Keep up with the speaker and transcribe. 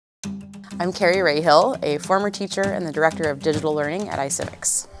I'm Carrie Rayhill, a former teacher and the Director of Digital Learning at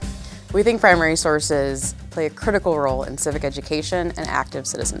iCivics. We think primary sources play a critical role in civic education and active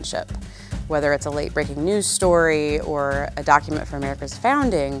citizenship. Whether it's a late-breaking news story or a document from America's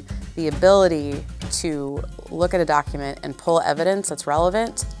founding, the ability to look at a document and pull evidence that's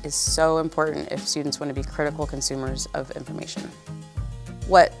relevant is so important if students want to be critical consumers of information.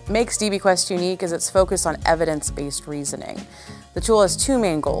 What makes DBQuest unique is its focus on evidence-based reasoning. The tool has two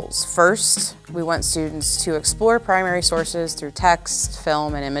main goals. First, we want students to explore primary sources through text,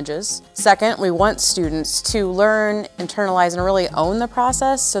 film, and images. Second, we want students to learn, internalize, and really own the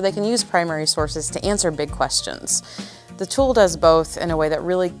process so they can use primary sources to answer big questions. The tool does both in a way that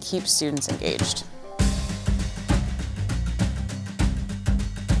really keeps students engaged.